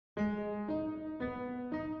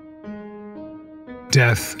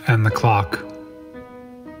Death and the Clock.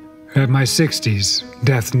 At my 60s,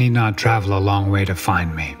 death need not travel a long way to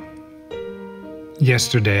find me.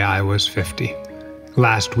 Yesterday I was 50,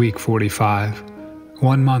 last week 45,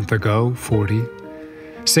 1 month ago 40,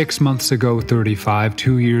 6 months ago 35,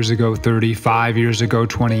 2 years ago 30, 5 years ago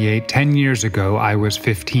 28, 10 years ago I was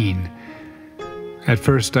 15. At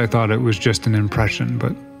first I thought it was just an impression,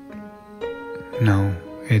 but no,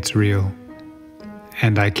 it's real,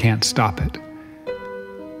 and I can't stop it.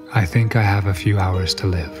 I think I have a few hours to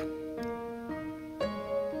live.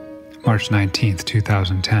 March 19th,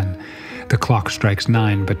 2010. The clock strikes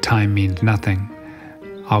 9, but time means nothing.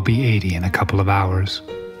 I'll be 80 in a couple of hours.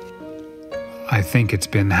 I think it's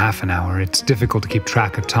been half an hour. It's difficult to keep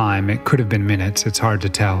track of time. It could have been minutes. It's hard to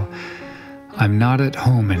tell. I'm not at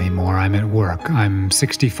home anymore. I'm at work. I'm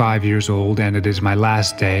 65 years old, and it is my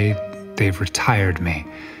last day. They've retired me.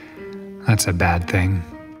 That's a bad thing.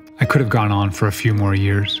 I could have gone on for a few more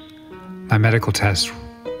years. My medical tests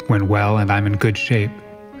went well, and I'm in good shape.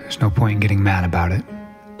 There's no point in getting mad about it.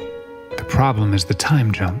 The problem is the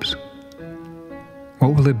time jumps.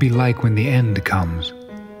 What will it be like when the end comes?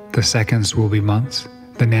 The seconds will be months,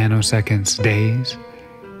 the nanoseconds days.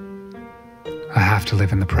 I have to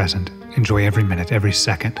live in the present, enjoy every minute, every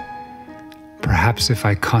second. Perhaps if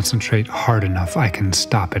I concentrate hard enough, I can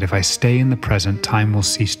stop it. If I stay in the present, time will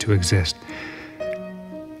cease to exist.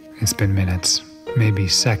 It's been minutes, maybe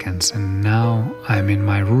seconds, and now I'm in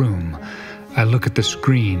my room. I look at the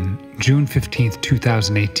screen, June 15th,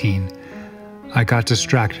 2018. I got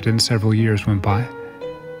distracted and several years went by.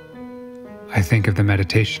 I think of the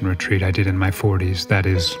meditation retreat I did in my 40s, that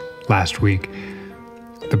is, last week.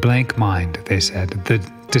 The blank mind, they said, the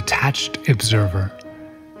detached observer.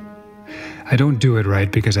 I don't do it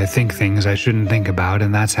right because I think things I shouldn't think about,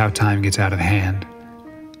 and that's how time gets out of hand.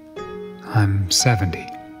 I'm 70.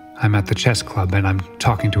 I'm at the chess club and I'm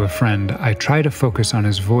talking to a friend. I try to focus on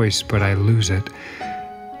his voice, but I lose it.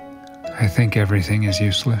 I think everything is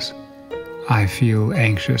useless. I feel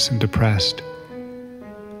anxious and depressed.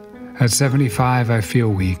 At 75, I feel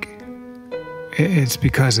weak. It's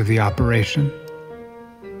because of the operation.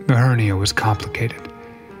 The hernia was complicated.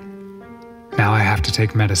 Now I have to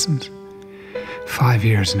take medicines. 5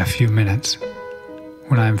 years in a few minutes.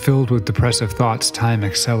 When I'm filled with depressive thoughts, time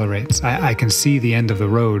accelerates. I can see the end of the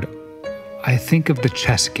road. I think of the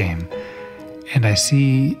chess game, and I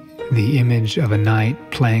see the image of a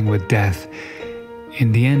knight playing with death.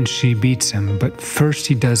 In the end, she beats him, but first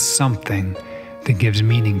he does something that gives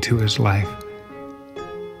meaning to his life.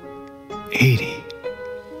 80.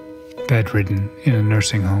 Bedridden in a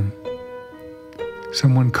nursing home.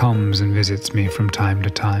 Someone comes and visits me from time to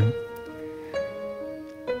time.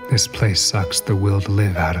 This place sucks the will to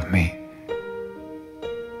live out of me.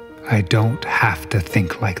 I don't have to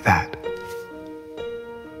think like that.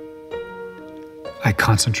 I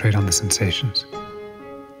concentrate on the sensations.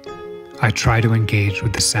 I try to engage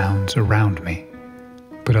with the sounds around me,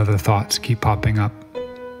 but other thoughts keep popping up.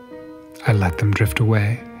 I let them drift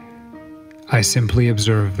away. I simply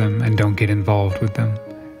observe them and don't get involved with them.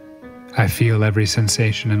 I feel every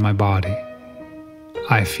sensation in my body.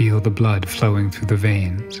 I feel the blood flowing through the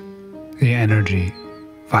veins, the energy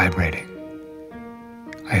vibrating.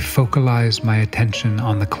 I focalize my attention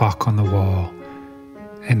on the clock on the wall,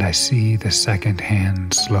 and I see the second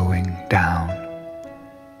hand slowing down.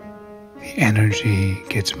 The energy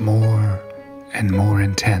gets more and more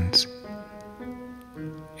intense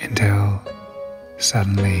until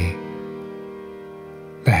suddenly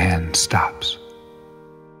the hand stops.